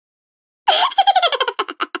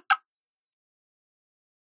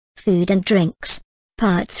Food and Drinks.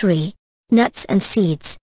 Part 3. Nuts and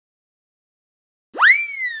Seeds.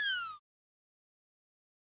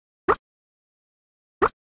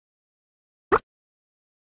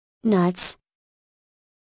 Nuts.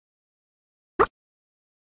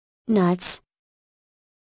 Nuts.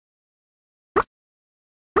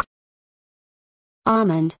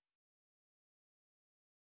 Almond.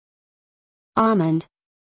 Almond.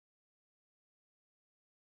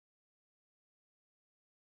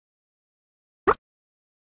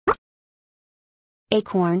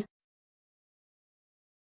 Acorn.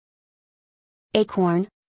 Acorn.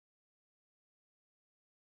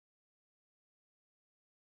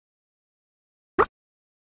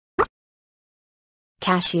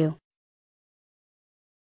 Cashew.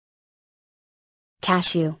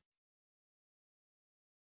 Cashew.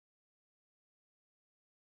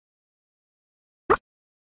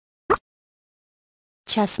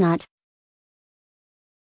 Chestnut.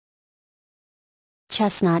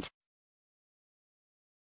 Chestnut.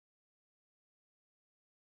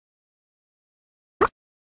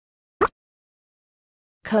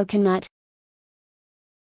 Coconut.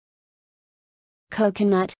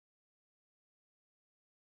 Coconut.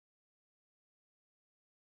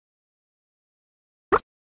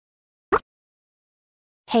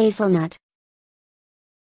 Hazelnut.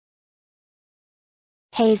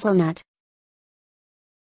 Hazelnut.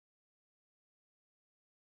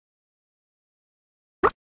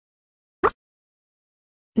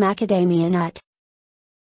 Macadamia nut.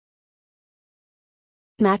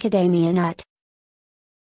 Macadamia nut.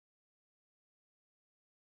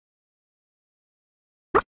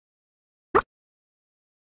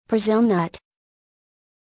 Brazil nut.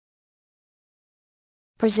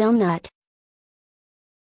 Brazil nut.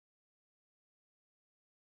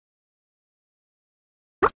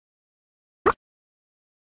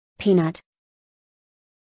 Peanut.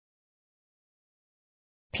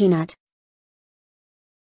 Peanut.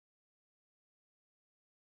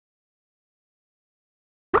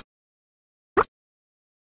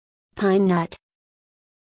 Pine nut.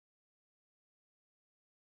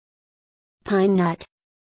 Pine nut.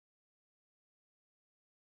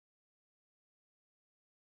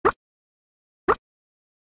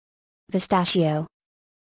 Pistachio.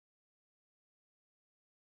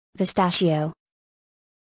 Pistachio.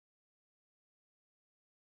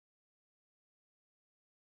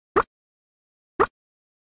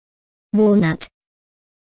 Walnut.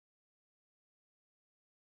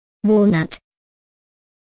 Walnut.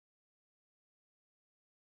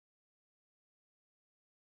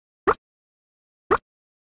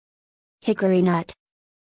 Hickory nut.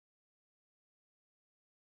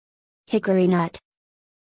 Hickory nut.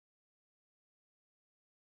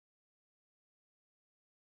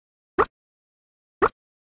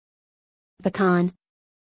 Pecan.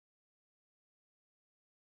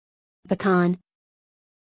 Pecan.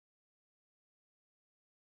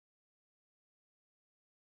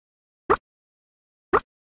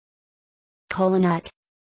 Kola nut.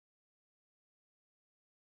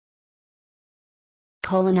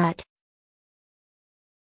 Kola nut.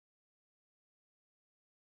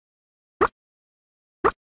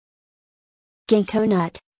 Ginkgo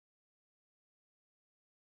nut.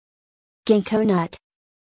 Ginkgo nut.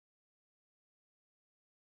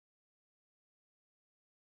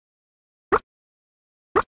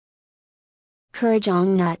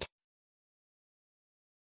 Kurrajong nut.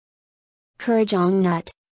 Kurrajong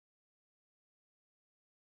nut.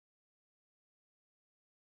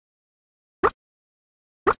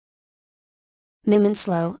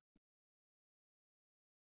 Mimenslow.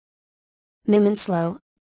 Mimenslow.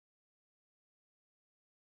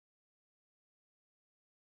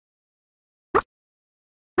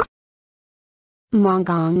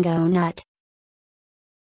 Mongongo nut.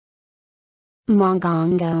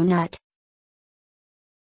 Mongongo nut.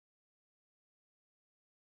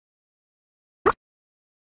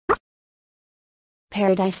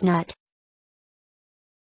 Paradise nut.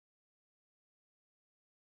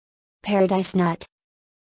 Paradise nut.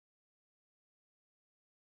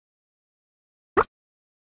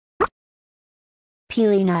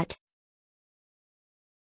 Pili nut.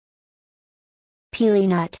 Pili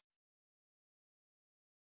nut.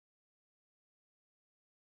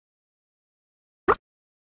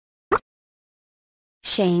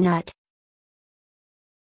 Shea nut.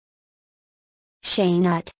 Shea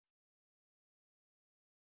nut.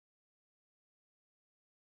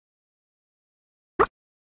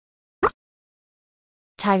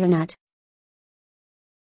 Tiger nut.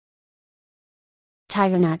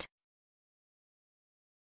 Tiger nut.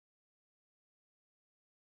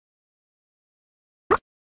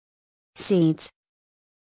 Seeds.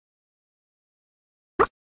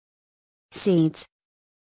 Seeds.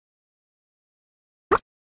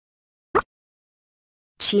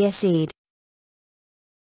 Chia seed.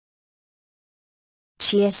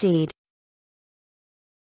 Chia seed.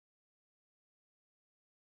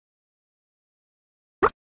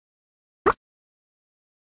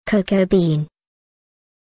 Cocoa bean.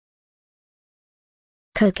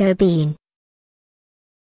 Cocoa bean.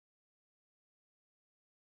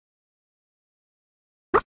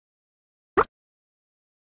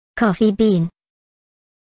 Coffee bean.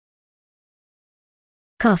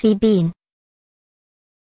 Coffee bean.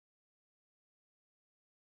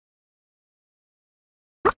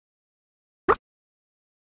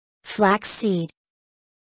 Flax seed.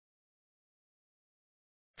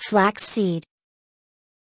 Flax seed.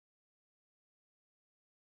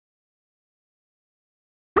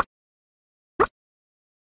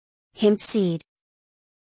 Hemp seed.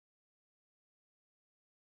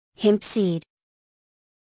 Hemp seed.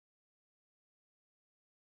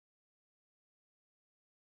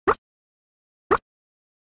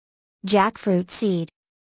 Jackfruit seed.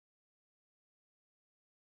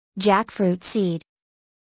 Jackfruit seed.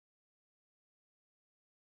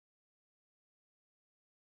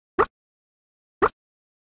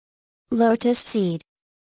 Lotus seed.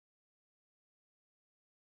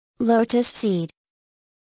 Lotus seed.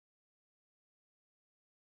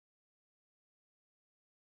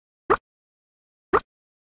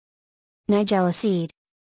 Nigella seed.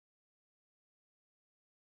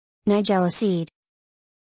 Nigella seed.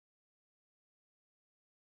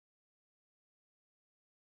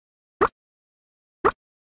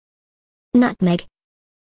 Nutmeg.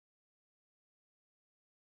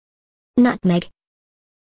 Nutmeg.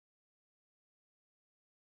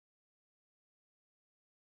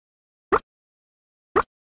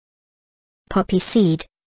 Poppy seed.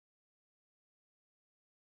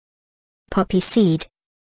 Poppy seed.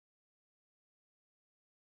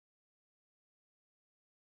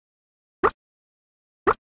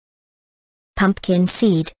 Pumpkin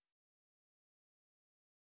seed.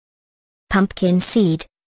 Pumpkin seed.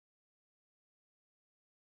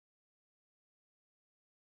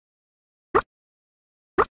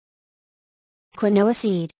 Quinoa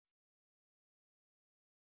seed.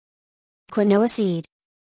 Quinoa seed.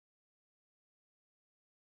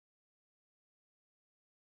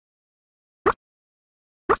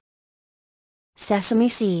 Sesame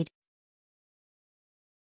seed.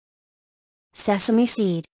 Sesame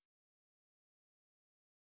seed.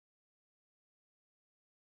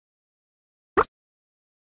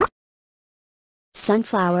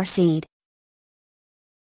 Sunflower seed.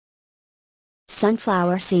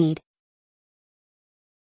 Sunflower seed.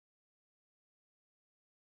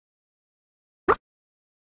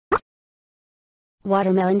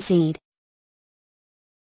 Watermelon seed.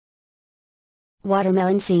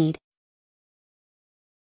 Watermelon seed.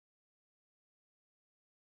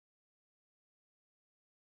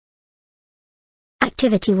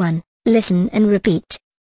 Activity 1. Listen and repeat.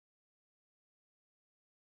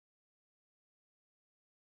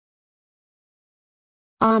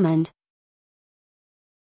 Almond.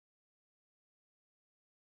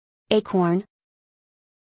 Acorn.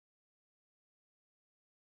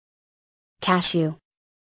 Cashew.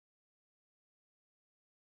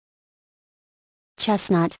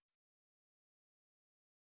 Chestnut.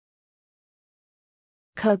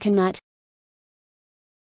 Coconut.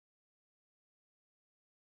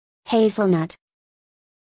 Hazelnut.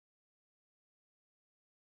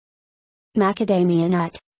 Macadamia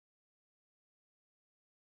nut.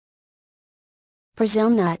 Brazil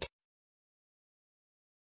nut.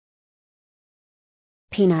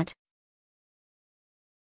 Peanut.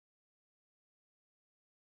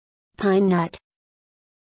 Pine nut.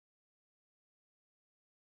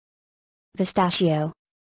 Pistachio.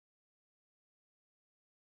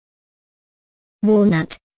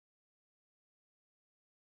 Walnut.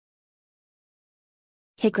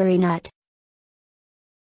 Hickory nut.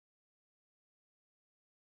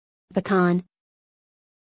 Pecan.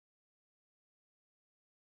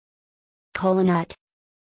 Kola nut.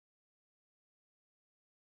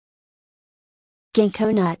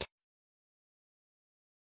 Ginkgo nut.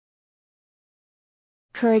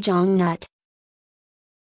 Kurrajong nut.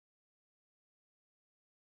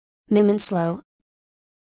 Mimenslow.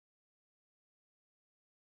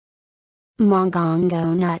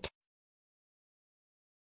 Mongongo nut.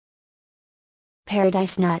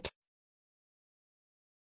 Paradise nut.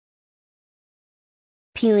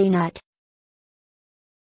 Pili nut.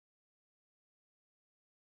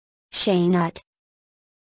 Shea nut.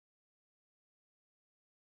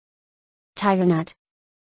 Tiger nut.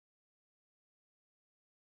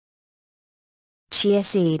 Chia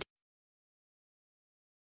seed.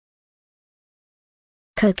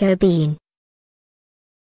 Cocoa bean.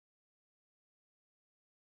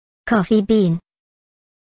 Coffee bean.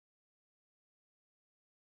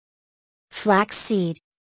 Flax seed.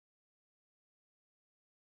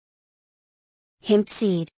 Hemp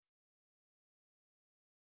seed.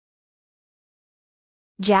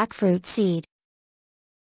 Jackfruit seed.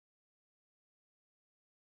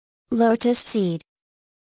 Lotus seed.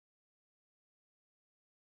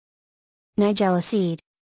 Nigella seed.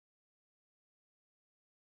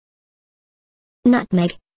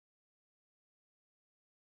 Nutmeg.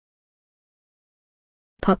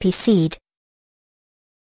 Poppy seed.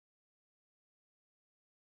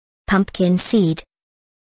 Pumpkin seed.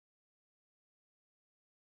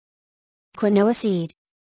 Quinoa seed.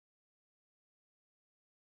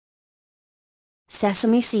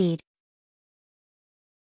 Sesame seed.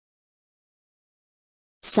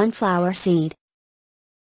 Sunflower seed.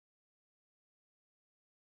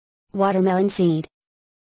 Watermelon seed.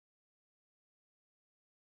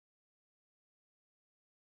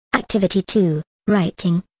 Activity 2,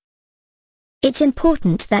 Writing. It's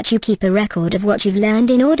important that you keep a record of what you've learned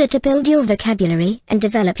in order to build your vocabulary and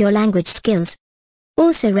develop your language skills.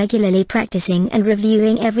 Also, regularly practicing and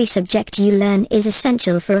reviewing every subject you learn is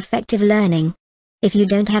essential for effective learning. If you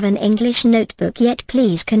don't have an English notebook yet,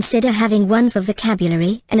 please consider having one for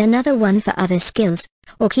vocabulary and another one for other skills,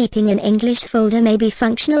 or keeping an English folder may be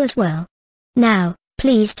functional as well. Now,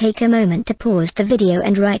 please take a moment to pause the video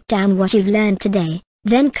and write down what you've learned today,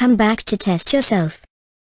 then come back to test yourself.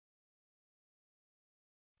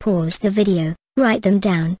 Pause the video, write them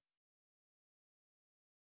down.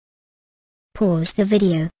 Pause the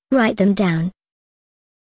video, write them down.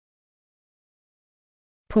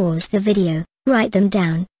 Pause the video, write them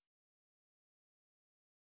down.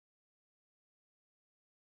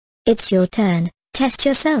 It's your turn, test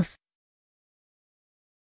yourself.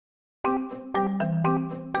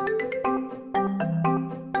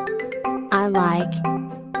 I like.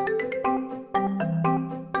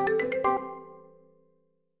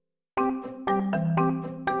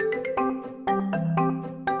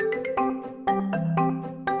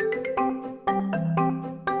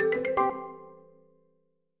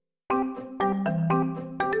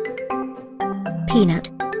 Peanut.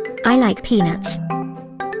 I like peanuts.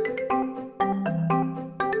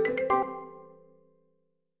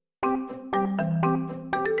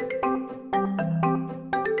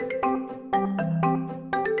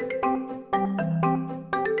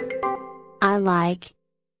 I like.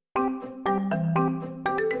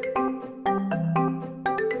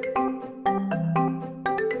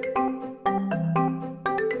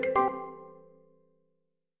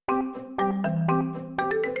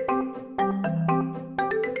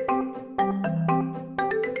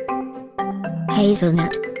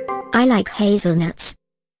 Hazelnut. I like hazelnuts.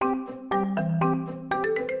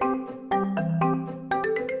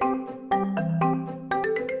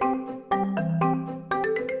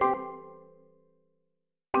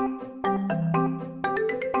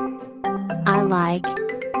 I like.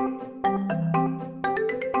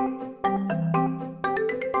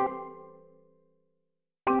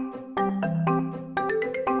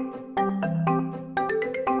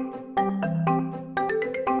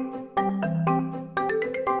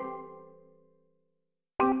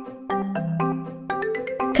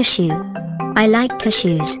 Cashew. I like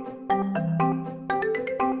cashews.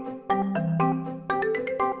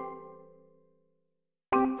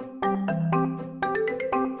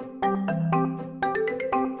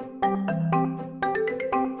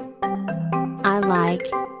 I like.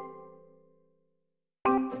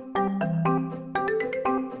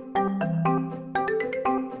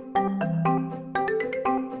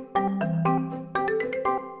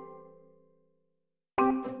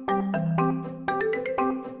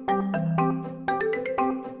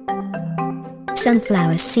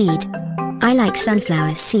 Sunflower seed. I like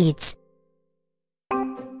sunflower seeds.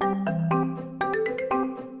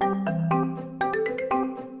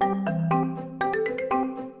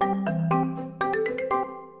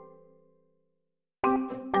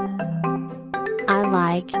 I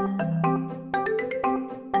like.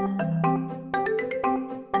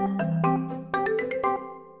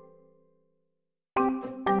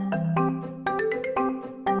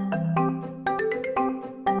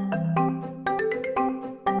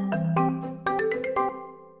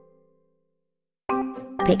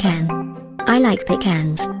 Pecan. I like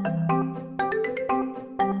pecans.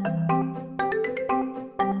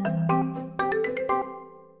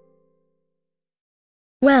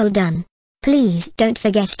 Well done. Please don't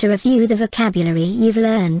forget to review the vocabulary you've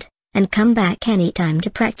learned, and come back anytime to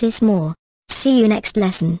practice more. See you next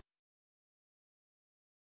lesson.